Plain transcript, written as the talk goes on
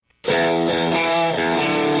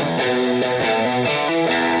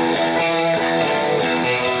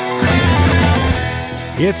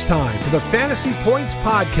It's time for the Fantasy Points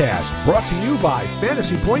Podcast, brought to you by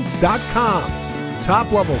FantasyPoints.com.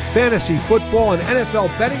 Top-level fantasy football and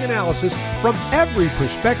NFL betting analysis from every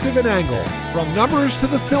perspective and angle, from numbers to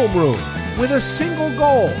the film room, with a single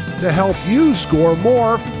goal to help you score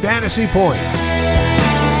more fantasy points.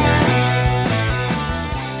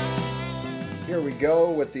 Here we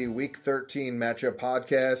go with the Week 13 Matchup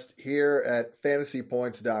Podcast here at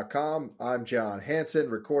FantasyPoints.com. I'm John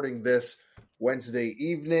Hansen, recording this Wednesday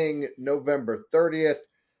evening, November 30th,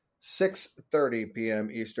 6:30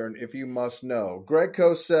 p.m. Eastern, if you must know. Greg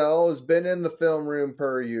Cosell has been in the film room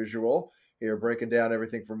per usual, here breaking down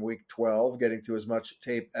everything from Week 12, getting to as much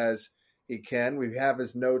tape as he can. We have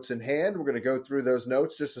his notes in hand. We're going to go through those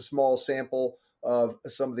notes, just a small sample of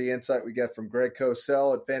some of the insight we get from Greg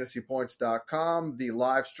Cosell at FantasyPoints.com. The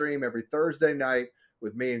live stream every Thursday night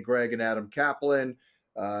with me and Greg and Adam Kaplan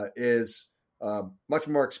is much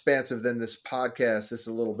more expansive than this podcast. This is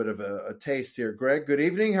a little bit of a taste here. Greg, good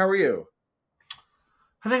evening. How are you?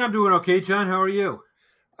 I think I'm doing okay, John. How are you?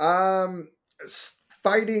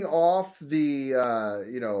 Fighting off the,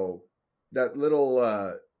 that little,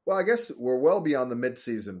 well, I guess we're well beyond the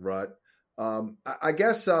midseason rut. I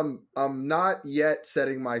guess I'm not yet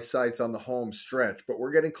setting my sights on the home stretch, but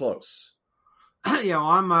we're getting close. Yeah,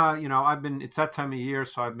 well, it's that time of year,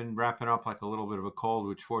 so I've been wrapping up like a little bit of a cold,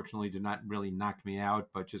 which fortunately did not really knock me out,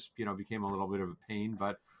 but just, became a little bit of a pain,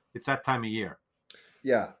 but it's that time of year.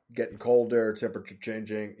 Yeah, getting colder, temperature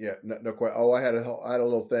changing. Yeah, no question. Oh, I had a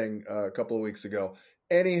little thing a couple of weeks ago.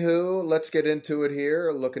 Anywho, let's get into it here.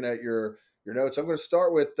 Looking at your notes, I'm going to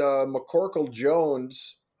start with McCorkle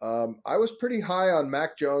Jones. I was pretty high on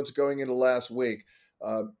Mac Jones going into last week.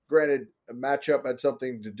 Granted, a matchup had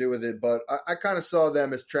something to do with it, but I kind of saw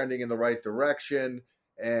them as trending in the right direction.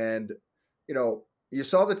 And, you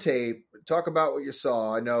saw the tape. Talk about what you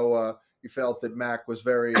saw. I know you felt that Mac was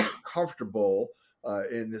very comfortable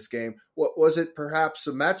in this game. What was it, perhaps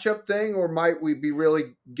a matchup thing, or might we be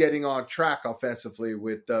really getting on track offensively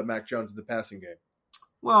with Mac Jones in the passing game?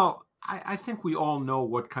 Well, I think we all know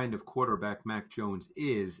what kind of quarterback Mac Jones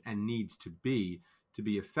is and needs to be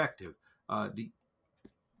effective.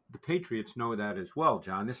 The Patriots know that as well,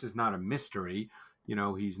 John. This is not a mystery.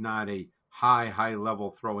 He's not a high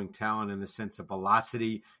level throwing talent in the sense of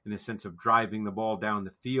velocity, in the sense of driving the ball down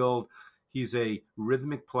the field. He's a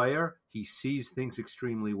rhythmic player. He sees things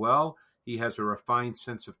extremely well. He has a refined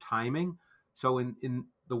sense of timing. So in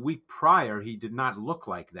the week prior, he did not look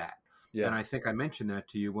like that. Yeah. And I think I mentioned that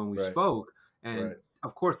to you when we spoke. And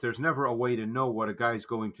of course, there's never a way to know what a guy's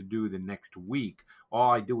going to do the next week. All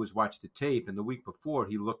I do is watch the tape. And the week before,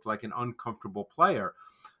 he looked like an uncomfortable player.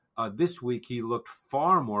 This week, he looked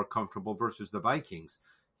far more comfortable versus the Vikings.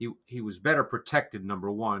 He was better protected,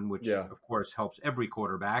 number one, which, of course, helps every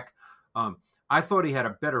quarterback. I thought he had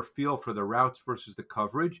a better feel for the routes versus the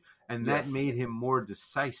coverage, and that made him more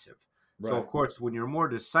decisive. Right. So, of course, when you're more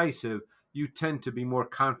decisive, you tend to be more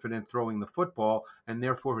confident throwing the football, and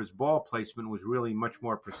therefore his ball placement was really much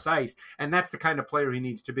more precise. And that's the kind of player he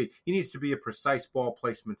needs to be. He needs to be a precise ball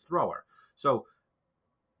placement thrower. So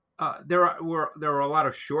there are a lot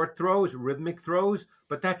of short throws, rhythmic throws,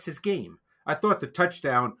 but that's his game. I thought the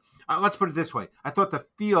touchdown, let's put it this way. I thought the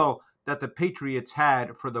feel that the Patriots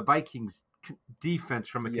had for the Vikings defense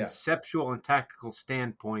from a conceptual and tactical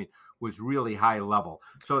standpoint was really high level.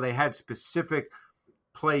 So they had specific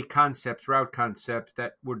play concepts, route concepts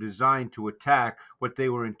that were designed to attack what they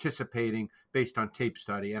were anticipating based on tape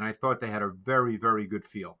study. And I thought they had a very, very good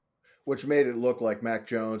feel. Which made it look like Mac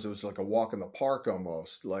Jones, it was like a walk in the park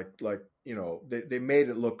almost. They made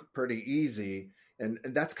it look pretty easy. And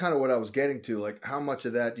that's kind of what I was getting to. Like, how much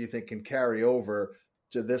of that do you think can carry over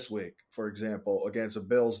to this week, for example, against a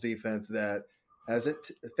Bills defense that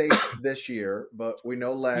hasn't faced this year, but we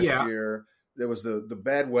know last year there was the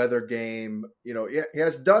bad weather game. He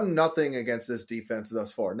has done nothing against this defense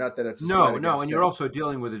thus far. Not that it's no, and you're also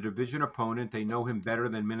dealing with a division opponent. They know him better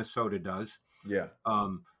than Minnesota does. Yeah.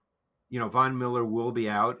 Von Miller will be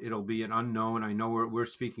out. It'll be an unknown. I know we're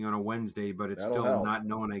speaking on a Wednesday, but it's still not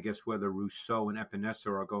known, I guess, whether Rousseau and Epinesa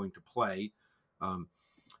are going to play.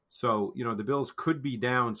 So, the Bills could be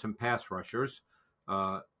down some pass rushers.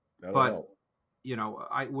 But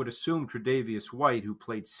I would assume Tre'Davious White, who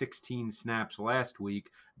played 16 snaps last week,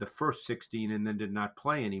 the first 16, and then did not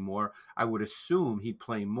play anymore, I would assume he'd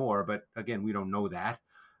play more. But, again, we don't know that.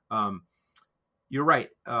 You're right.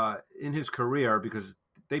 In his career, because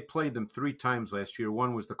they played them 3 times last year.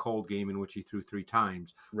 One was the cold game in which he threw 3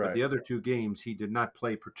 times. Right. But the other 2 games, he did not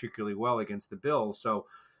play particularly well against the Bills. So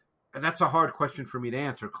that's a hard question for me to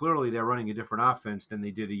answer. Clearly, they're running a different offense than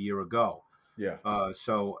they did a year ago. Yeah.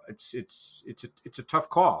 So it's a tough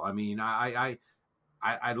call. I mean,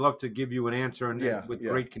 I'd love to give you an answer and with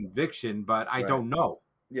great conviction, but I don't know.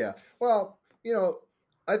 Yeah. Well,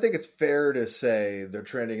 I think it's fair to say they're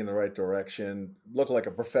trending in the right direction. Look like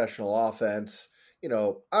a professional offense.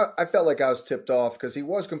 I felt like I was tipped off because he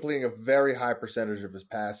was completing a very high percentage of his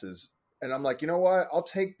passes. And I'm like, you know what? I'll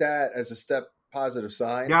take that as a positive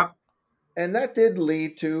sign. Yeah. And that did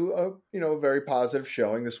lead to a very positive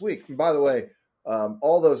showing this week. And by the way,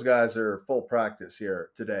 all those guys are full practice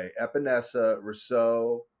here today. Epinesa,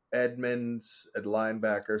 Rousseau, Edmonds at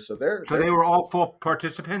linebacker. So they were all full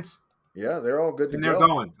participants? Yeah, they're all good to go. And they're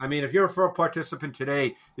going. I mean, if you're a full participant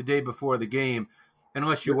today, the day before the game,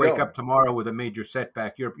 unless you wake up tomorrow with a major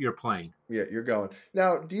setback, you're playing. Yeah, you're going.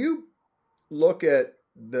 Now, do you look at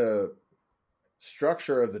the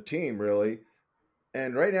structure of the team, really?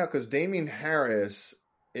 And right now, because Damien Harris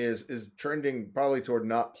is trending probably toward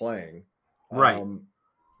not playing. Right.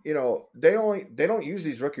 They don't use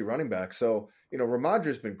these rookie running backs. So,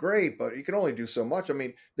 Rhamondre's been great, but he can only do so much. I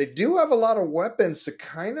mean, they do have a lot of weapons to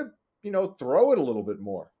kind of, throw it a little bit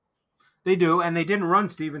more. They do, and they didn't run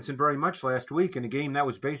Stevenson very much last week in a game that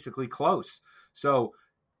was basically close. So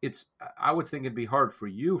I would think it'd be hard for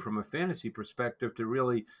you from a fantasy perspective to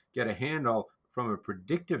really get a handle from a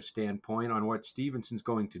predictive standpoint on what Stevenson's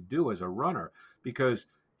going to do as a runner, because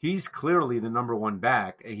he's clearly the number one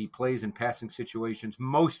back. He plays in passing situations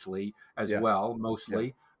mostly as well.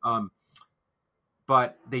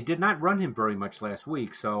 But they did not run him very much last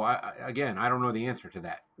week. So, I don't know the answer to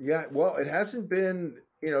that. Yeah, well, it hasn't been,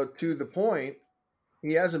 to the point.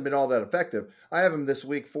 He hasn't been all that effective. I have him this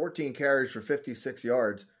week, 14 carries for 56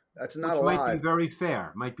 yards. That's not a lot. Might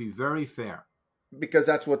be very fair. Because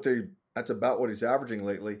that's about what he's averaging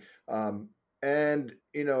lately.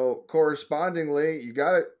 Correspondingly,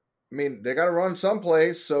 they got to run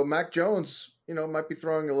someplace. So Mac Jones, might be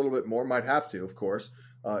throwing a little bit more, might have to, of course.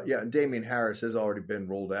 And Damien Harris has already been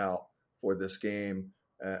ruled out for this game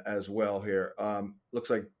as well here.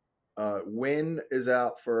 Looks like Wynn is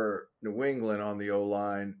out for New England on the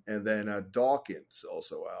O-line, and then Dawkins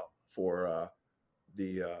also out for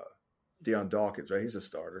Deion Dawkins, right? He's a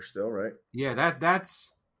starter still, right? Yeah,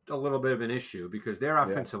 that's a little bit of an issue because their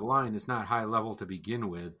offensive line is not high level to begin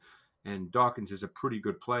with, and Dawkins is a pretty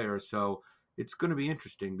good player, so it's going to be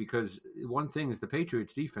interesting because one thing is the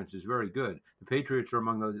Patriots' defense is very good. The Patriots are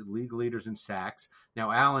among the league leaders in sacks.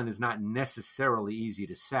 Now, Allen is not necessarily easy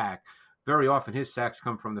to sack. Very often his sacks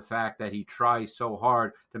come from the fact that he tries so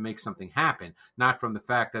hard to make something happen, not from the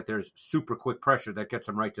fact that there's super quick pressure that gets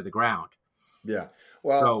him right to the ground. Yeah.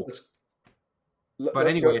 Well,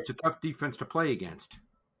 it's a tough defense to play against.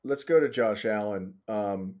 Let's go to Josh Allen.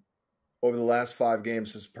 Over the last 5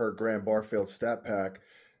 games, as per Graham Barfield's stat pack,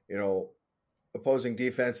 opposing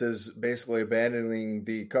defenses basically abandoning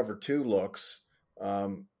the cover 2 looks,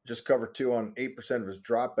 just cover 2 on 8% of his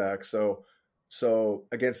dropbacks. So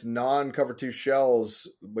against non-cover 2 shells,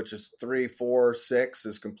 which is 3, 4, 6,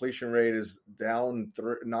 his completion rate is down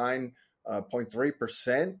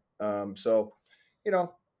 9.3%.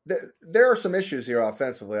 There are some issues here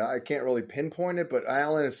offensively. I can't really pinpoint it, but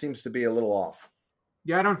Allen seems to be a little off.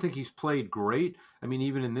 Yeah, I don't think he's played great. I mean,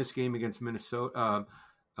 even in this game against Minnesota,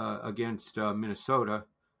 the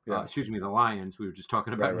Lions. We were just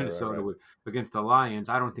talking about Minnesota. Right. Against the Lions.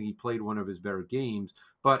 I don't think he played one of his better games,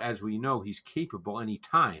 but as we know, he's capable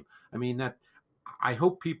anytime. I mean, I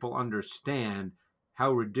hope people understand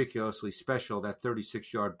how ridiculously special that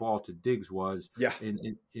 36-yard ball to Diggs was. Yeah. At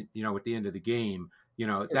the end of the game,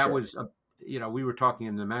 was we were talking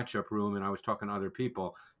in the matchup room, and I was talking to other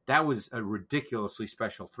people. That was a ridiculously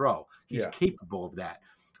special throw. He's capable of that.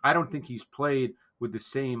 I don't think he's played with the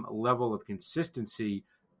same level of consistency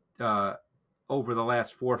over the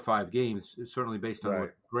last 4 or 5 games, certainly based on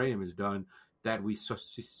what Graham has done, that we've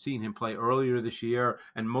seen him play earlier this year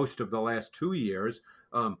and most of the last 2 years.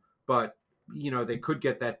 But, they could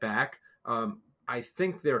get that back. I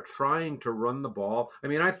think they're trying to run the ball. I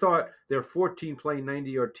mean, I thought their 14-play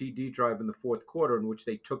 90-yard TD drive in the fourth quarter in which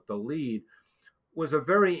they took the lead was a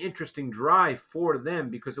very interesting drive for them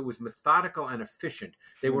because it was methodical and efficient.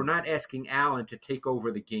 They were not asking Allen to take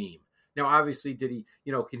over the game. Now, obviously, did he,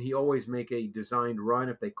 can he always make a designed run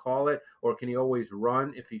if they call it, or can he always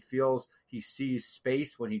run if he feels he sees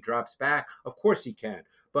space when he drops back? Of course he can.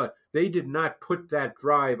 But they did not put that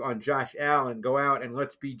drive on Josh Allen, go out and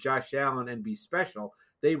let's be Josh Allen and be special.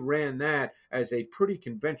 They ran that as a pretty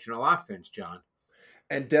conventional offense, John.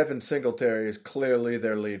 And Devin Singletary is clearly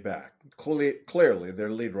their lead back. Clearly their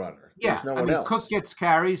lead runner. Yeah, There's no one else. Cook gets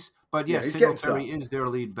carries, but yes, Singletary is their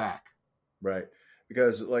lead back. Right.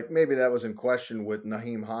 because like maybe that was in question with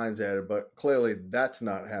Nyheim Hines added, but clearly that's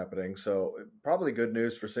not happening. So probably good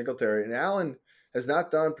news for Singletary. And Allen has not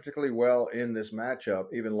done particularly well in this matchup,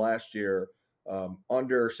 even last year,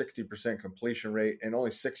 under 60% completion rate and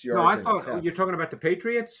only 6 yards. No, I thought you're talking about the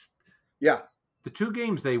Patriots. Yeah. The 2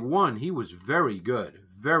 games they won, he was very good.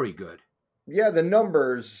 Very good. Yeah,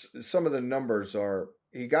 some of the numbers are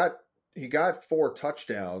he got 4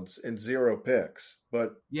 touchdowns and 0 picks,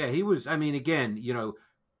 but yeah, he was. I mean, again,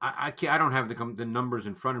 I don't have the numbers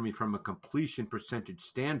in front of me from a completion percentage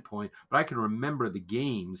standpoint, but I can remember the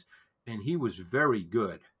games, and he was very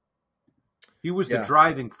good. He was the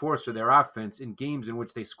driving force of their offense in games in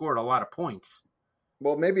which they scored a lot of points.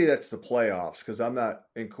 Well, maybe that's the playoffs because I'm not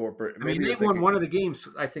incorporating. I mean, they won one of the games,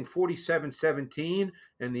 I think, 47-17,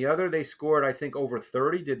 and the other they scored, I think, over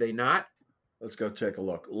 30. Did they not? Let's go take a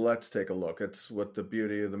look. Let's take a look. It's what the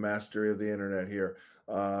beauty of the mastery of the internet here.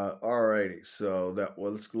 All righty. So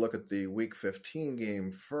let's look at the Week 15 game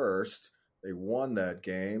first. They won that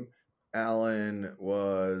game. Allen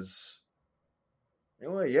was.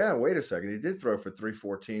 Well, yeah. Wait a second. He did throw for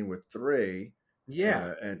 314 with 3.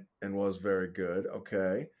 Yeah, and was very good.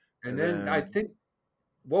 Okay. And then I think,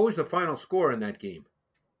 what was the final score in that game?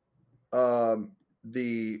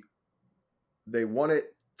 They won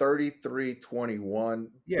it 33-21.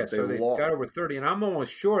 Yeah, so they got over 30, and I'm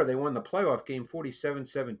almost sure they won the playoff game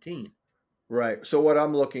 47-17. Right. So what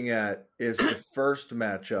I'm looking at is the first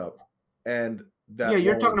matchup, and that. Yeah,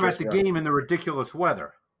 you're talking about the game in the ridiculous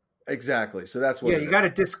weather. Exactly. So that's what. Yeah, you got to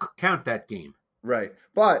discount that game. Right,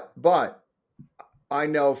 but I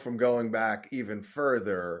know from going back even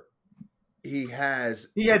further, he had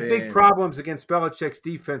big problems against Belichick's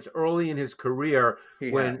defense early in his career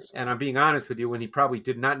and I'm being honest with you, when he probably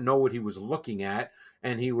did not know what he was looking at,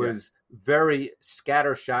 and he was very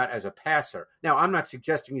scattershot as a passer. Now, I'm not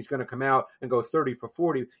suggesting he's going to come out and go 30 for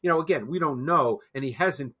 40. Again, we don't know, and he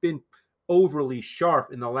hasn't been overly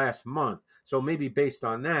sharp in the last month. So maybe based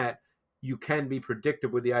on that, you can be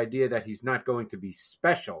predictive with the idea that he's not going to be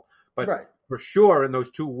special. But for sure, in those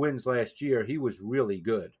 2 wins last year, he was really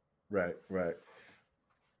good. Right.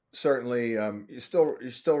 Certainly, you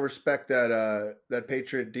still respect that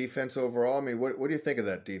Patriot defense overall. I mean, what do you think of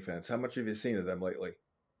that defense? How much have you seen of them lately?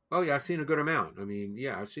 Oh yeah, I've seen a good amount. I mean,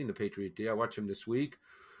 yeah, I've seen the Patriot D. I watched him this week.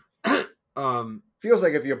 Feels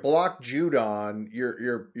like if you block Judon,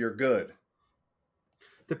 you're good.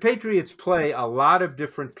 The Patriots play a lot of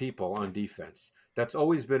different people on defense. That's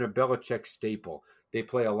always been a Belichick staple. They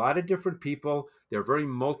play a lot of different people. They're very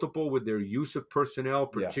multiple with their use of personnel,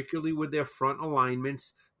 particularly with their front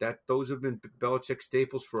alignments. Those have been Belichick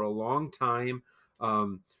staples for a long time. A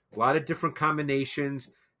lot of different combinations.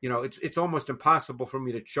 It's almost impossible for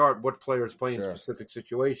me to chart what players play in specific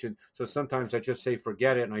situations. So sometimes I just say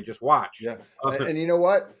forget it and I just watch. Yeah, and you know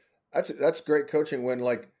what? That's great coaching when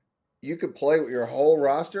you could play with your whole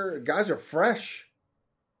roster. Guys are fresh.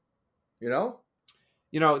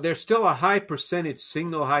 There's still a high percentage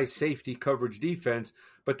single high safety coverage defense,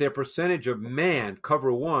 but their percentage of man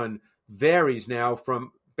cover 1 varies now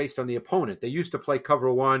based on the opponent. They used to play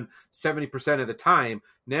cover 1 70% of the time.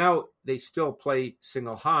 Now they still play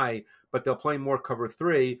single high, but they'll play more cover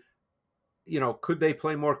 3. Could they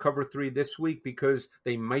play more cover 3 this week because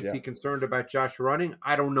they might be concerned about Josh running?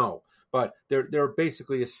 I don't know, but they're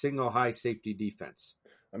basically a single high safety defense.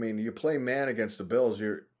 I mean, you play man against the Bills,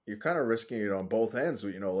 you're kind of risking it on both ends,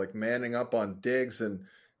 like manning up on Diggs and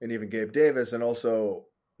even Gabe Davis, and also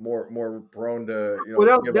more prone to.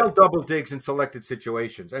 They'll double Diggs in selected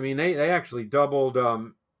situations. I mean, they actually doubled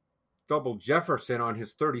Jefferson on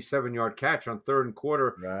his 37-yard catch on 3rd and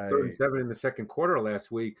quarter, 3rd and 7 in the second quarter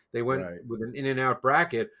last week. They went with an in and out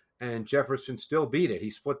bracket, and Jefferson still beat it. He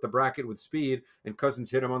split the bracket with speed, and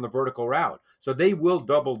Cousins hit him on the vertical route. So they will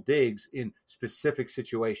double Diggs in specific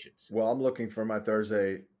situations. Well, I'm looking for my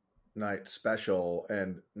Thursday night special,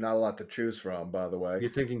 and not a lot to choose from, by the way. You're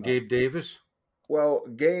thinking Gabe Davis? Well,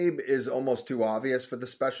 Gabe is almost too obvious for the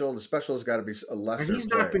special. The special has got to be a lesser. And he's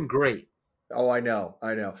not been great. Oh, I know.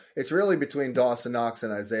 It's really between Dawson Knox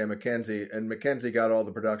and Isaiah McKenzie, and McKenzie got all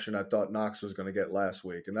the production I thought Knox was going to get last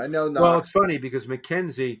week. And I know Knox. Well, it's funny because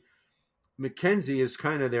McKenzie is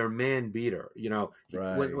kind of their man beater.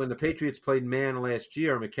 When the Patriots played man last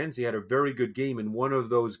year, McKenzie had a very good game in one of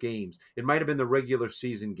those games. It might have been the regular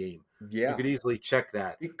season game. Yeah. You could easily check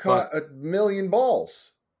that. He caught 1,000,000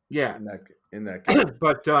 balls. Yeah. In that game.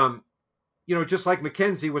 But, just like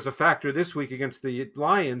McKenzie was a factor this week against the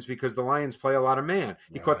Lions because the Lions play a lot of man.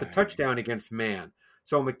 He caught the touchdown against man.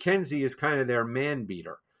 So McKenzie is kind of their man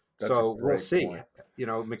beater. So we'll see. Point.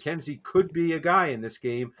 McKenzie could be a guy in this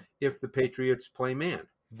game if the Patriots play man.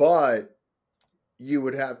 But you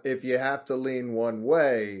would have, if you have to lean one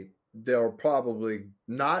way, they'll probably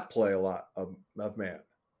not play a lot of man.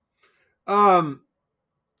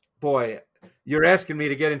 Boy, you're asking me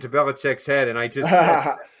to get into Belichick's head, and I just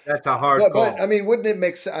that's a hard call. But I mean, wouldn't it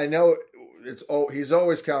make sense? I know he's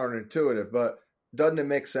always counterintuitive, but doesn't it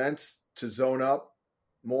make sense to zone up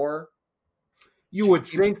more? You would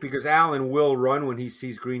think, because Allen will run when he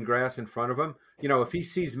sees green grass in front of him. If he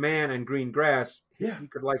sees man and green grass, he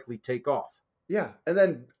could likely take off. Yeah, and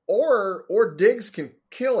then or Diggs can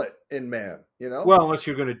kill it in man. Well, unless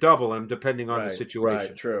you're going to double him, depending on the situation.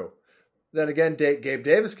 Right, true. Then again, Gabe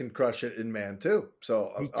Davis can crush it in man too.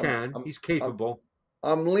 So he can. He's capable.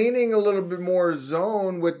 I'm leaning a little bit more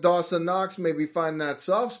zone with Dawson Knox. Maybe find that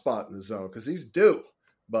soft spot in the zone because he's due.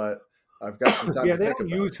 But I've got some time. Yeah, they don't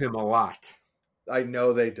use him a lot. I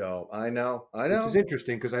know they don't. I know. Which is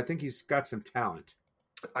interesting because I think he's got some talent.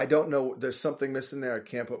 I don't know. There's something missing there. I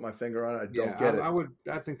can't put my finger on it. I don't get it.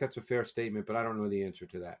 I think that's a fair statement, but I don't know the answer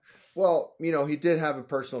to that. Well, he did have a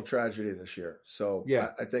personal tragedy this year, so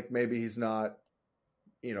yeah, I think maybe he's not,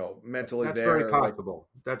 mentally that's there. Very possible.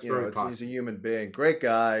 That's very possible. He's a human being, great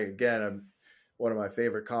guy. Again, one of my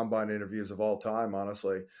favorite combine interviews of all time,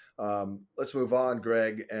 honestly. Let's move on,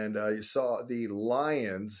 Greg. And you saw the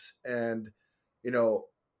Lions, and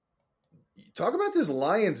talk about this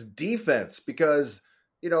Lions defense because.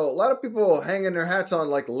 A lot of people hanging their hats on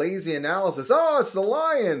like lazy analysis. Oh, it's the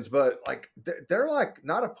Lions, but like they're like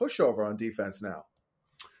not a pushover on defense now.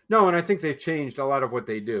 No, and I think they've changed a lot of what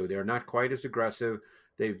they do. They're not quite as aggressive.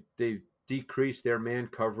 They've decreased their man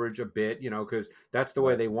coverage a bit, because that's the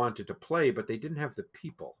way they wanted to play, but they didn't have the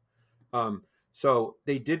people. So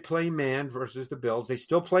they did play man versus the Bills. They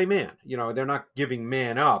still play man. They're not giving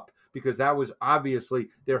man up, because that was obviously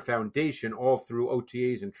their foundation all through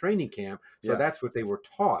OTAs and training camp. So that's what they were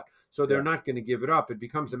taught. So they're not going to give it up. It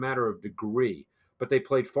becomes a matter of degree. But they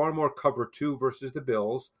played far more cover 2 versus the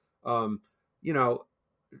Bills. They'll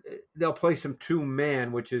play some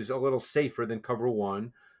 2-man, which is a little safer than cover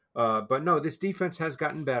 1. But no, this defense has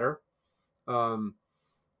gotten better. And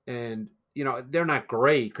they're not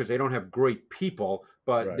great because they don't have great people,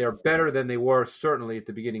 but they're better than they were certainly at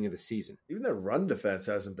the beginning of the season. Even their run defense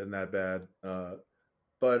hasn't been that bad.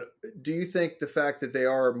 But do you think the fact that they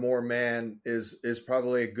are more man is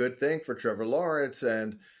probably a good thing for Trevor Lawrence?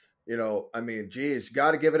 And,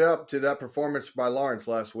 got to give it up to that performance by Lawrence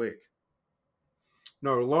last week.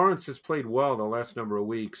 No, Lawrence has played well the last number of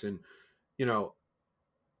weeks. And,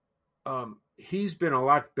 he's been a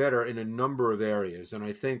lot better in a number of areas. And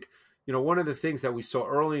I think, one of the things that we saw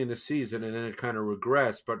early in the season, and then it kind of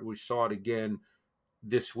regressed, but we saw it again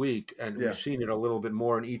this week, and we've seen it a little bit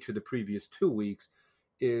more in each of the previous 2 weeks,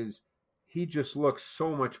 is he just looks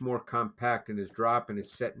so much more compact in his drop and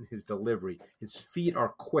his set and his delivery. His feet are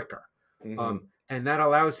quicker. Mm-hmm. And that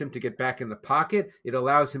allows him to get back in the pocket. It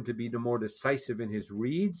allows him to be more decisive in his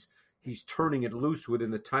reads. He's turning it loose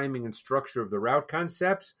within the timing and structure of the route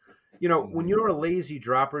concepts. When you're a lazy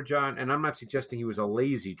dropper, John, and I'm not suggesting he was a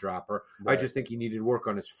lazy dropper. Right. I just think he needed work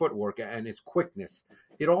on his footwork and his quickness.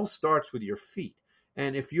 It all starts with your feet.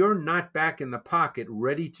 And if you're not back in the pocket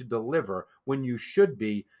ready to deliver when you should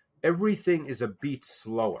be, everything is a beat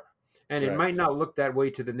slower. And it might not look that way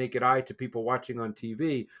to the naked eye to people watching on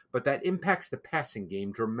TV, but that impacts the passing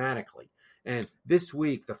game dramatically. And this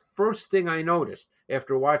week, the first thing I noticed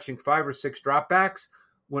after watching 5 or 6 dropbacks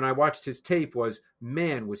when I watched his tape was,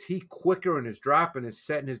 man, was he quicker in his drop and his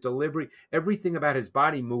set and his delivery. Everything about his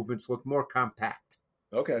body movements looked more compact.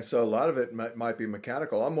 Okay, so a lot of it might be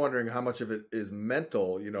mechanical. I'm wondering how much of it is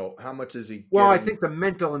mental. How much is he Well, I think the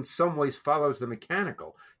mental in some ways follows the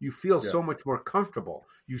mechanical. You feel so much more comfortable.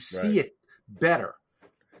 You see it better.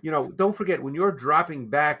 Don't forget, when you're dropping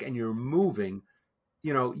back and you're moving,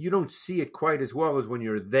 you don't see it quite as well as when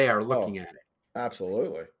you're there looking at it.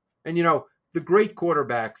 Absolutely. And, the great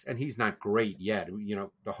quarterbacks, and he's not great yet.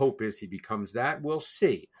 The hope is he becomes that. We'll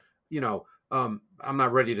see. I'm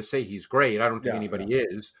not ready to say he's great. I don't think anybody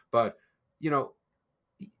is. But,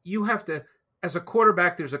 you have to, as a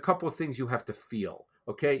quarterback, there's a couple of things you have to feel.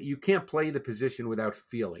 Okay? You can't play the position without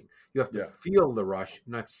feeling. You have to feel the rush,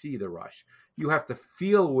 not see the rush. You have to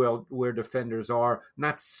feel where defenders are,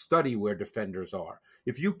 not study where defenders are.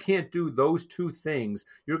 If you can't do those 2 things,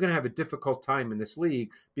 you're going to have a difficult time in this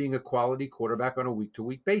league being a quality quarterback on a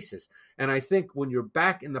week-to-week basis. And I think when you're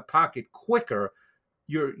back in the pocket quicker,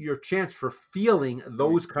 your chance for feeling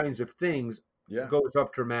those kinds of things goes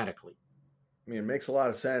up dramatically. It makes a lot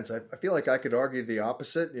of sense. I feel like I could argue the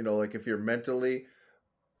opposite. Like if you're mentally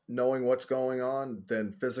knowing what's going on,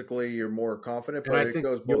 then physically you're more confident. But and I think it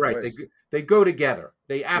goes both ways. They go together.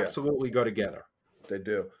 They absolutely go together. They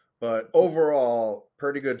do. But overall,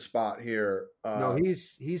 pretty good spot here. No,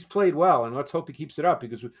 he's played well, and let's hope he keeps it up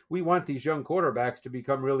because we want these young quarterbacks to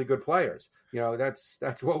become really good players.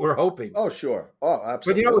 That's what we're hoping. Oh, sure. Oh,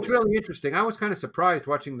 absolutely. But it's really interesting. I was kind of surprised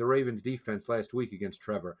watching the Ravens defense last week against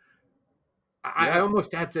Trevor. I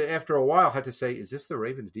almost had to, after a while, had to say, is this the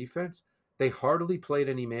Ravens defense? They hardly played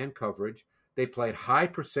any man coverage. They played high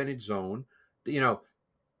percentage zone.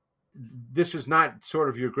 This is not sort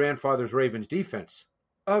of your grandfather's Ravens defense.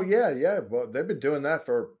 Oh, yeah. Well, they've been doing that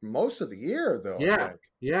for most of the year, though. Yeah.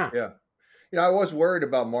 I was worried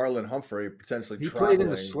about Marlon Humphrey potentially traveling. He played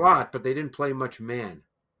in the slot, but they didn't play much man.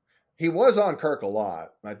 He was on Kirk a lot.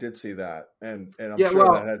 I did see that. And I'm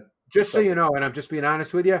sure that had... Just so you know, and I'm just being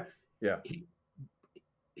honest with you,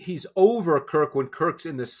 he's over Kirk when Kirk's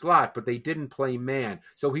in the slot, but they didn't play man,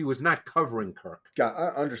 so he was not covering Kirk.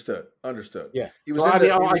 Understood. Yeah. He was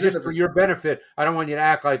just for your benefit, I don't want you to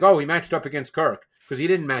act like, he matched up against Kirk, because he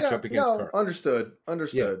didn't match up against Kirk. Understood.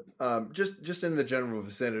 Yeah. Just in the general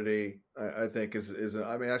vicinity, I think is.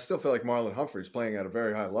 I mean, I still feel like Marlon Humphrey's playing at a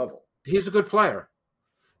very high level. He's a good player,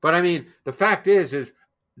 but I mean, the fact is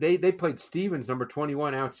they played Stevens number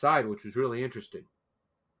 21 outside, which was really interesting.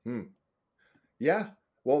 Yeah.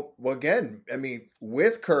 Well, again, I mean,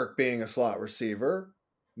 with Kirk being a slot receiver,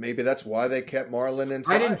 maybe that's why they kept Marlon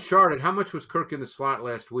inside. I didn't chart it. How much was Kirk in the slot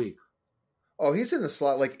last week? Oh, he's in the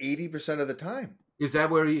slot like 80% of the time. Is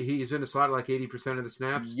that where he's in the slot like 80% of the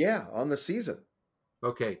snaps? Yeah, on the season.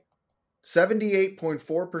 Okay.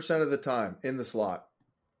 78.4% of the time in the slot.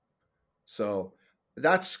 So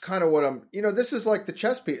that's kind of what I'm, this is like the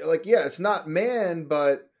chess piece. Like, yeah, it's not man,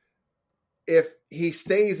 but if he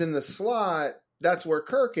stays in the slot, that's where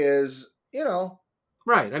Kirk is,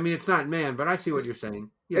 Right. I mean, it's not man, but I see what you're saying.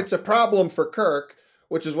 Yeah. It's a problem for Kirk,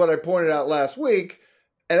 which is what I pointed out last week.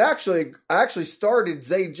 And I actually started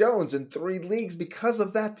Zay Jones in 3 leagues because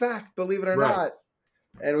of that fact, believe it or not.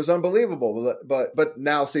 And it was unbelievable. But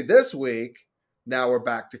now, see, this week, now we're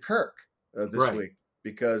back to Kirk this week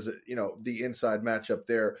because, the inside matchup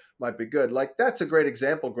there might be good. Like, that's a great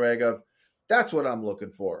example, Greg, of that's what I'm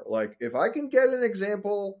looking for. Like, if I can get an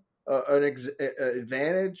example, an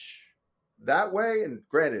advantage that way, and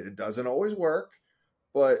granted, it doesn't always work,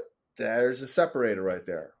 but there's a separator right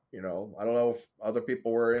there. I don't know if other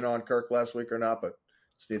people were in on Kirk last week or not, but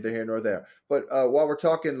it's neither here nor there. But while we're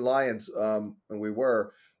talking Lions, and we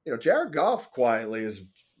were, Jared Goff quietly is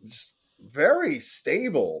just very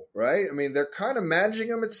stable, right? I mean, they're kind of managing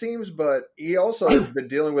him, it seems, but he also has been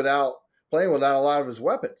playing without a lot of his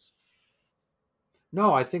weapons.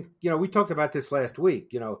 No, I think, we talked about this last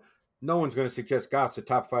week. No one's going to suggest Goff's a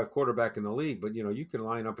top 5 quarterback in the league, but, you can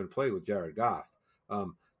line up and play with Jared Goff.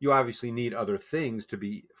 You obviously need other things to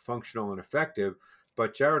be functional and effective,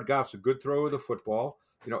 but Jared Goff's a good thrower of the football.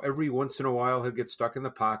 Every once in a while he'll get stuck in the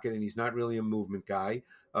pocket, and he's not really a movement guy.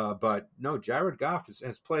 But no, Jared Goff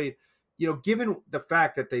has played, given the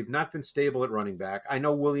fact that they've not been stable at running back. I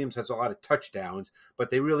know Williams has a lot of touchdowns, but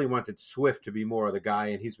they really wanted Swift to be more of the guy,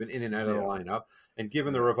 and he's been in and out of the lineup. And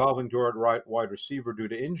given the revolving door at wide receiver due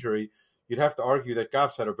to injury, you'd have to argue that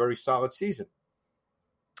Goff's had a very solid season.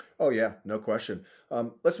 Oh, yeah, no question.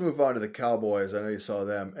 Let's move on to the Cowboys. I know you saw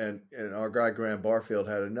them. And our guy, Graham Barfield,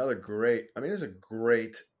 had another there's a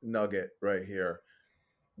great nugget right here.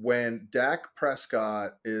 When Dak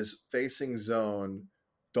Prescott is facing zone,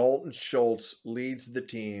 Dalton Schultz leads the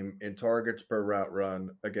team in targets per route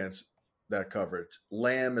run against that coverage.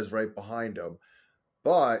 Lamb is right behind him.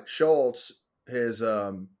 But Schultz, his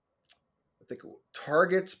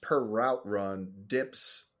targets per route run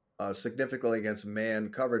dips significantly against man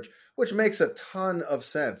coverage, which makes a ton of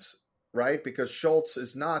sense, right? Because Schultz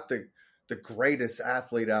is not the greatest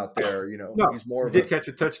athlete out there. No, he's more. He did catch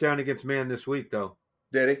a touchdown against man this week, though.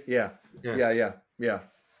 Did he? Yeah.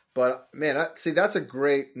 But man, that's a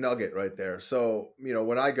great nugget right there. So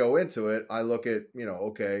when I go into it, I look at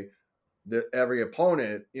every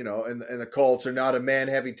opponent, and the Colts are not a man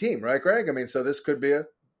heavy team, right, Greg? I mean, so this could be a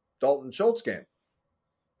Dalton Schultz game.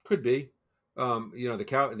 Could be.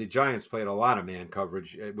 The Giants played a lot of man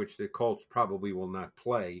coverage, which the Colts probably will not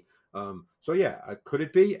play. Could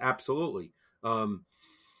it be? Absolutely. I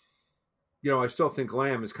still think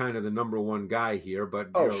Lamb is kind of the number 1 guy here, but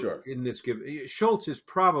sure. In this give, Schultz is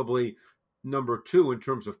probably number 2 in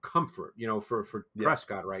terms of comfort, for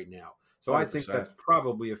Prescott right now. So 100%. I think that's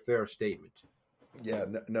probably a fair statement. Yeah,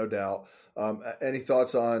 no doubt. Any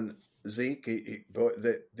thoughts on Zeke?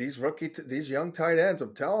 These young tight ends,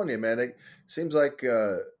 I'm telling you, man, it seems like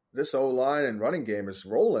this O-line and running game is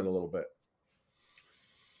rolling a little bit.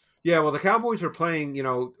 Yeah, well, the Cowboys are playing,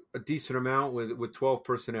 a decent amount with 12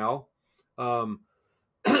 personnel.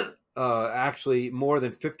 actually more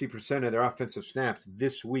than 50% of their offensive snaps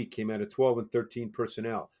this week came out of 12 and 13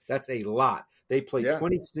 personnel. That's a lot. They played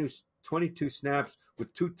 22 snaps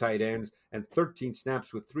with 2 tight ends and 13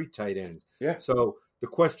 snaps with 3 tight ends. Yeah. So the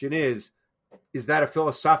question is that a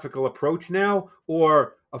philosophical approach now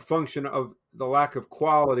or a function of the lack of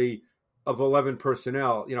quality of 11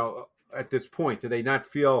 personnel, at this point? Do they not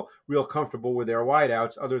feel real comfortable with their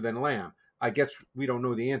wideouts other than Lamb? I guess we don't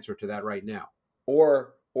know the answer to that right now.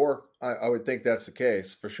 Or I would think that's the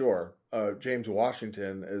case for sure. James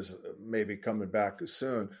Washington is maybe coming back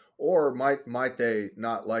soon. Or might they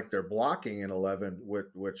not like their blocking in 11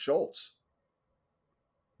 with Schultz?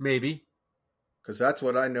 Maybe. Because that's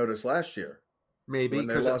what I noticed last year. Maybe,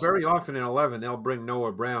 because very often in 11, they'll bring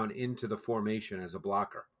Noah Brown into the formation as a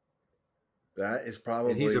blocker. That is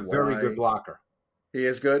probably and he's a very good blocker. He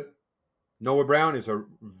is good? Noah Brown is a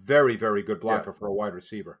very, very good blocker for a wide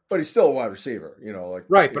receiver. But he's still a wide receiver,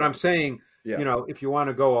 Right, but I'm saying, if you want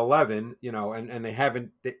to go 11, and they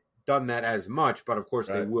haven't done that as much, but of course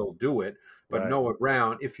they will do it. But Noah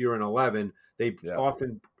Brown, if you're in 11, they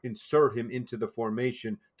often insert him into the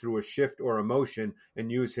formation through a shift or a motion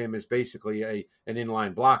and use him as basically an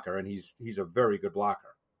inline blocker, and he's a very good blocker.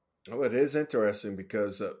 Well, it is interesting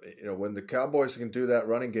because when the Cowboys can do that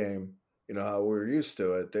running game, how we're used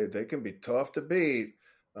to it, they can be tough to beat.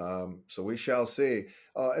 So we shall see.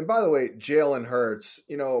 And by the way, Jalen Hurts,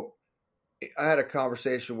 I had a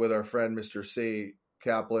conversation with our friend Mr. C.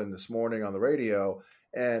 Kaplan this morning on the radio,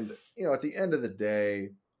 and at the end of the day,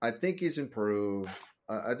 I think he's improved.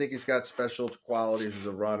 I think he's got special qualities as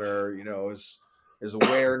a runner. His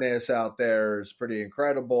awareness out there is pretty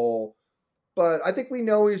incredible. But I think we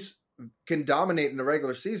know he's can dominate in the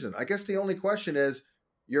regular season. I guess the only question is,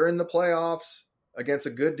 you're in the playoffs against a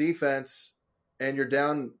good defense, and you're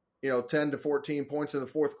down, 10 to 14 points in the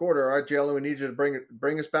fourth quarter. All right, Jalen, we need you to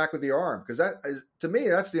bring us back with your arm, because that is, to me,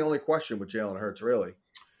 that's the only question with Jalen Hurts, really.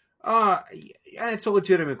 And it's a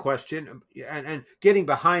legitimate question, and getting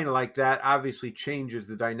behind like that obviously changes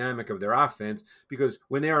the dynamic of their offense, because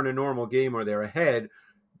when they're in a normal game or they're ahead,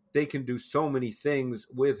 they can do so many things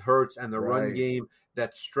with Hurts and the run game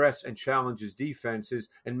that stress and challenges defenses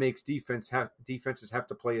and makes defenses have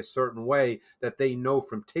to play a certain way that they know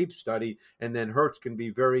from tape study, and then Hurts can be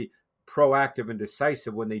very proactive and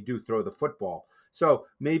decisive when they do throw the football. So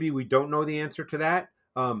maybe we don't know the answer to that.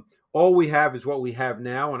 All we have is what we have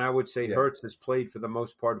now, and I would say Hurts has played for the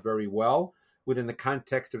most part very well within the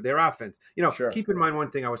context of their offense. Keep in mind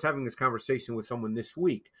one thing. I was having this conversation with someone this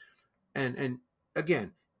week, and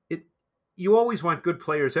again, you always want good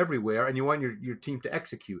players everywhere, and you want your team to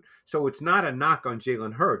execute. So it's not a knock on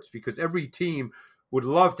Jalen Hurts, because every team would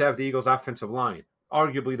love to have the Eagles' offensive line,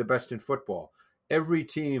 arguably the best in football. Every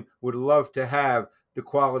team would love to have the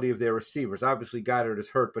quality of their receivers. Obviously, Goddard is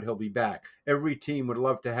hurt, but he'll be back. Every team would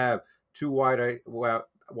love to have 2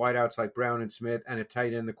 wideouts like Brown and Smith and a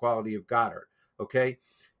tight end the quality of Goddard. Okay?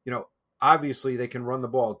 Obviously they can run the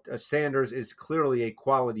ball. Sanders is clearly a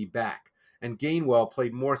quality back. And Gainwell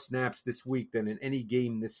played more snaps this week than in any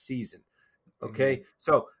game this season. Okay? Mm-hmm.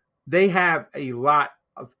 So they have a lot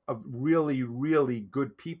of really, really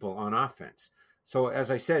good people on offense. So as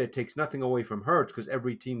I said, it takes nothing away from Hurts, because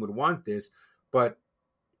every team would want this. But,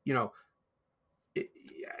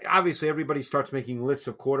 obviously everybody starts making lists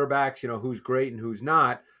of quarterbacks, who's great and who's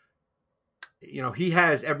not. He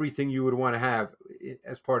has everything you would want to have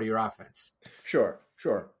as part of your offense. Sure.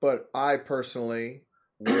 But I personally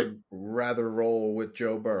would rather roll with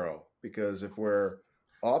Joe Burrow, because if we're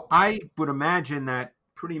up, I would imagine that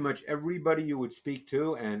pretty much everybody you would speak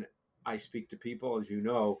to, and I speak to people, as you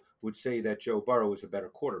know, would say that Joe Burrow is a better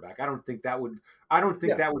quarterback. I don't think that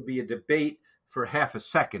would be a debate for half a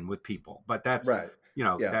second with people, but that's right.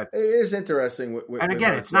 That's, it is interesting. And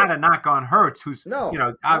again, it's not a knock on Hurts, who's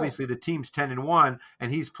obviously the team's 10-1,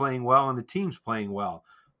 and he's playing well, and the team's playing well.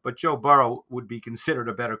 But Joe Burrow would be considered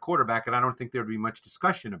a better quarterback, and I don't think there'd be much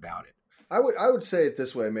discussion about it. I would say it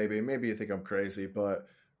this way, maybe you think I'm crazy, but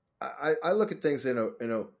I look at things in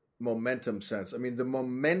a momentum sense. I mean, the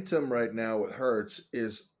momentum right now with Hurts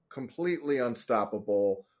is completely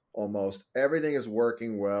unstoppable. Almost everything is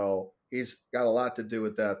working well. He's got a lot to do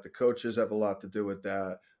with that. The coaches have a lot to do with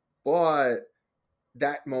that, but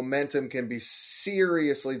that momentum can be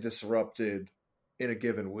seriously disrupted in a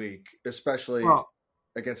given week, especially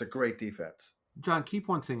against a great defense. John, keep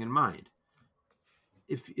one thing in mind.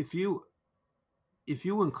 If you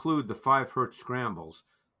include the 5 Hurts scrambles,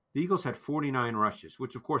 the Eagles had 49 rushes,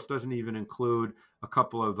 which of course doesn't even include a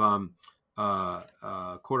couple of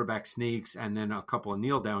quarterback sneaks and then a couple of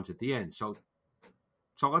kneel downs at the end. So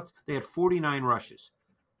they had 49 rushes.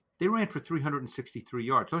 They ran for 363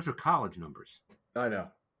 yards. Those are college numbers. I know.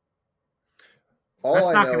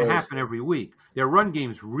 That's not going to happen every week. Their run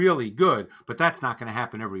game's really good, but that's not going to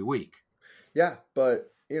happen every week. Yeah,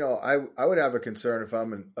 but I would have a concern if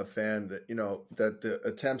I'm a fan that that the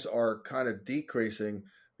attempts are kind of decreasing,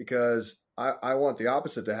 because I want the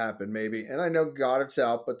opposite to happen maybe. And I know Goddard's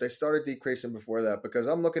out, but they started decreasing before that, because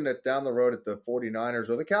I'm looking at down the road at the 49ers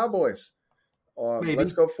or the Cowboys.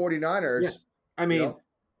 Let's go 49ers. Yeah. I mean,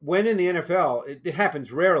 when in the NFL, it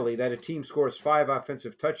happens rarely that a team scores 5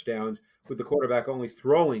 offensive touchdowns with the quarterback only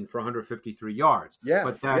throwing for 153 yards. Yeah,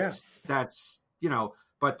 but that's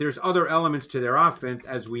but there's other elements to their offense,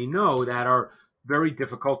 as we know, that are very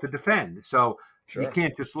difficult to defend. So you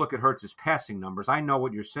can't just look at Hurts' passing numbers. I know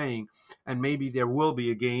what you're saying, and maybe there will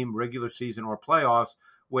be a game, regular season or playoffs,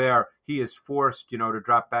 where he is forced, to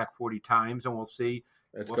drop back 40 times, and we'll see.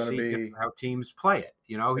 It's going to be how teams play it.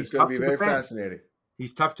 He's going to be very fascinating.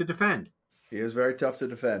 He's tough to defend. He is very tough to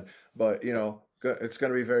defend, but it's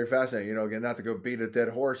going to be very fascinating. Again, not to go beat a dead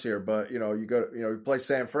horse here, but you play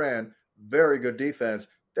San Fran, very good defense.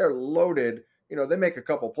 They're loaded. They make a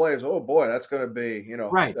couple plays. Oh boy, that's going to be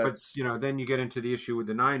right. But then you get into the issue with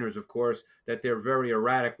the Niners, of course, that they're very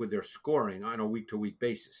erratic with their scoring on a week-to-week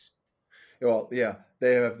basis. Well, yeah,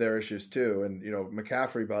 they have their issues too. And,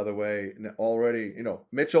 McCaffrey, by the way, already,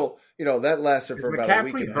 Mitchell, that lasted for about a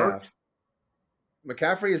week and a half.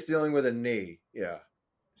 McCaffrey is dealing with a knee. Yeah.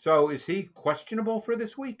 So is he questionable for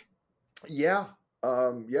this week? Yeah.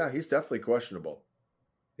 He's definitely questionable.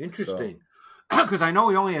 Interesting. Because I know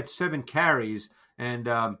he only had 7 carries, and,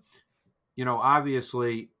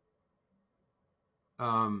 obviously,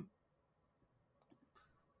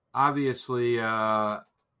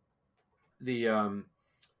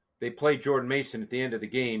 they played Jordan Mason at the end of the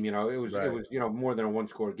game. It was more than a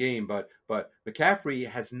one-score game, but McCaffrey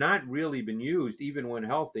has not really been used, even when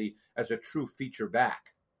healthy, as a true feature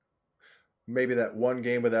back. Maybe that one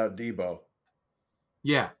game without Debo.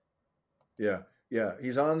 Yeah.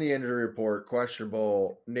 He's on the injury report,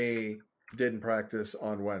 questionable knee, didn't practice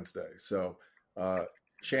on Wednesday. So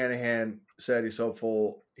Shanahan said he's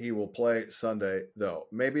hopeful he will play Sunday, though.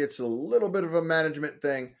 Maybe it's a little bit of a management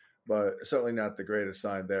thing, but certainly not the greatest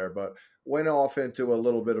sign there. But went off into a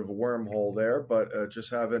little bit of a wormhole there, but just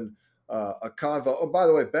having a convo. Oh, by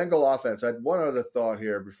the way, Bengal offense. I had one other thought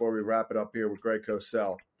here before we wrap it up here with Greg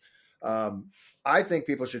Cosell. I think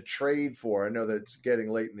people should trade for, I know that it's getting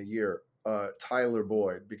late in the year, Tyler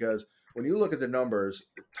Boyd, because when you look at the numbers,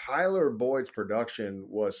 Tyler Boyd's production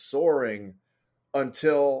was soaring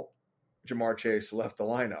until Ja'Marr Chase left the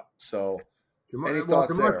lineup. So any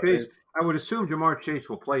thoughts there? Chase, I would assume Ja'Marr Chase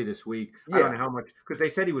will play this week. Yeah. I don't know how much, because they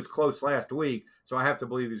said he was close last week, so I have to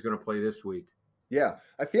believe he's going to play this week. Yeah,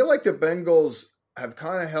 I feel like the Bengals have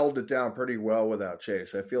kind of held it down pretty well without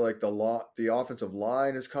Chase. I feel like the offensive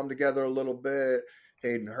line has come together a little bit.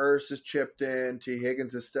 Hayden Hurst has chipped in. T.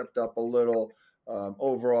 Higgins has stepped up a little.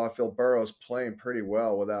 Overall, I feel Burrow's playing pretty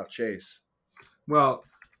well without Chase. Well,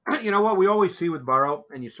 you know what we always see with Burrow,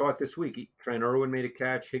 and you saw it this week. Trent Irwin made a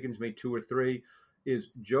catch. Higgins made 2 or 3. Is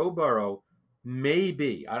Joe Burrow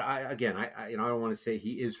maybe? I don't want to say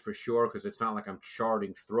he is for sure, because it's not like I'm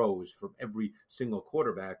charting throws from every single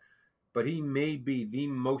quarterback. But he may be the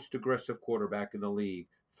most aggressive quarterback in the league,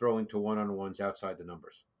 throwing to one-on-ones outside the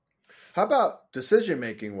numbers. How about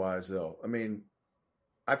decision-making wise, though? I mean,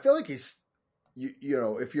 I feel like he's,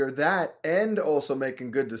 if you're that and also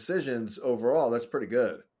making good decisions overall, that's pretty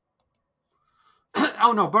good.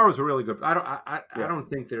 Oh no, Burrow's a really good. I don't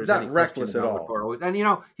think there's not any reckless at all. Burrow. And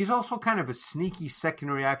he's also kind of a sneaky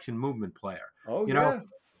second reaction movement player. Oh, you know?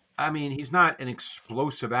 I mean, he's not an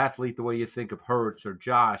explosive athlete the way you think of Hurts or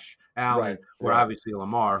Josh Allen, or obviously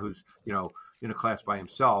Lamar, who's in a class by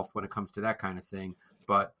himself when it comes to that kind of thing.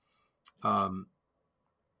 But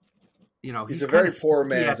he's a very poor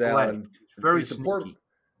man's Allen. Very sneaky.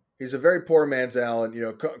 He's a very poor man's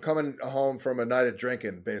Allen. Coming home from a night of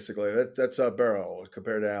drinking, basically. That's Burrow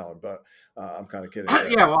compared to Allen. But I'm kind of kidding.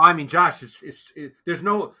 Yeah, well, I mean, Josh is there's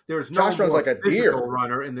no Josh runs like a deer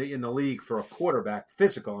runner in the league for a quarterback,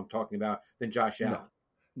 physical I'm talking about, than Josh Allen.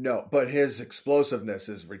 No, but his explosiveness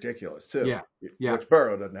is ridiculous too. Yeah. Which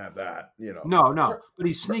Burrow doesn't have that. No, but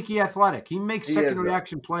he's sneaky athletic. He makes second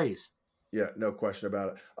reaction plays. Yeah, no question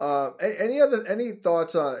about it. Any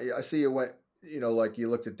thoughts on? I see you went. Like you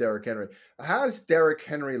looked at Derrick Henry. How is Derrick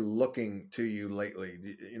Henry looking to you lately?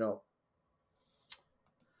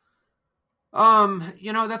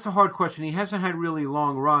 That's a hard question. He hasn't had really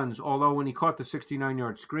long runs, although when he caught the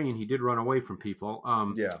 69-yard screen, he did run away from people.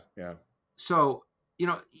 Yeah. So,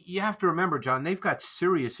 you have to remember, John, they've got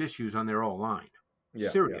serious issues on their O-line. Yeah,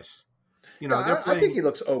 serious. I think he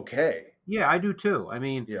looks okay. Yeah, I do too. I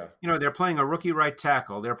mean, yeah. They're playing a rookie right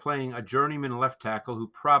tackle. They're playing a journeyman left tackle who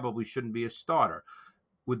probably shouldn't be a starter.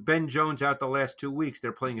 With Ben Jones out the last 2 weeks,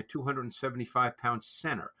 they're playing a 275-pound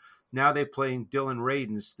center. Now they're playing Dylan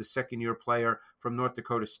Radins, the second-year player from North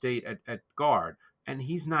Dakota State at guard. And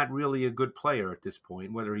he's not really a good player at this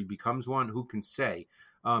point. Whether he becomes one, who can say?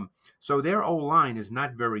 So their O-line is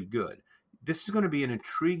not very good. This is going to be an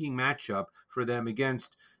intriguing matchup for them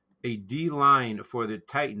against a D-line for the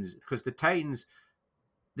Titans, because the Titans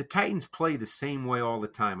play the same way all the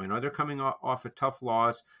time. I know they're coming off a tough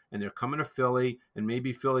loss, and they're coming to Philly, and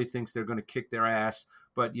maybe Philly thinks they're going to kick their ass.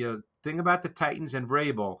 But the thing about the Titans and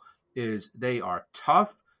Vrabel is they are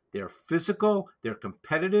tough, they're physical, they're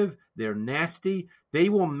competitive, they're nasty. They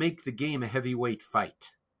will make the game a heavyweight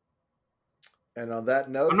fight. And on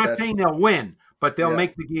that note, I'm not saying they'll win, but they'll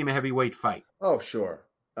make the game a heavyweight fight. Oh, sure.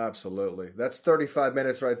 Absolutely. That's 35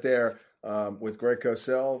 minutes right there with Greg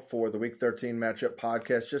Cosell for the Week 13 Matchup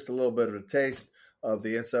Podcast. Just a little bit of a taste of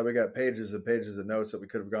the inside. We got pages and pages of notes that we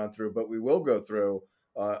could have gone through, but we will go through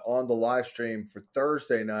on the live stream for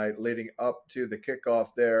Thursday night leading up to the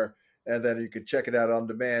kickoff there. And then you could check it out on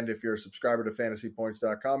demand if you're a subscriber to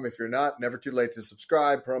fantasypoints.com. If you're not, never too late to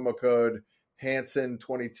subscribe. Promo code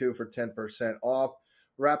Hansen22 for 10% off.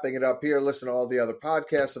 Wrapping it up here, listen to all the other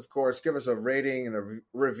podcasts, of course. Give us a rating and a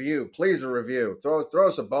review. Please, a review. Throw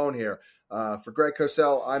us a bone here. For Greg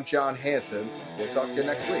Cosell, I'm John Hansen. We'll talk to you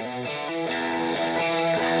next week.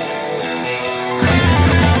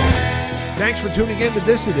 Thanks for tuning in to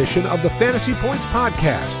this edition of the Fantasy Points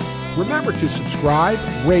Podcast. Remember to subscribe,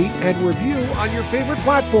 rate, and review on your favorite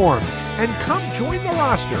platform. And come join the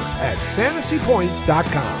roster at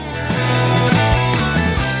fantasypoints.com.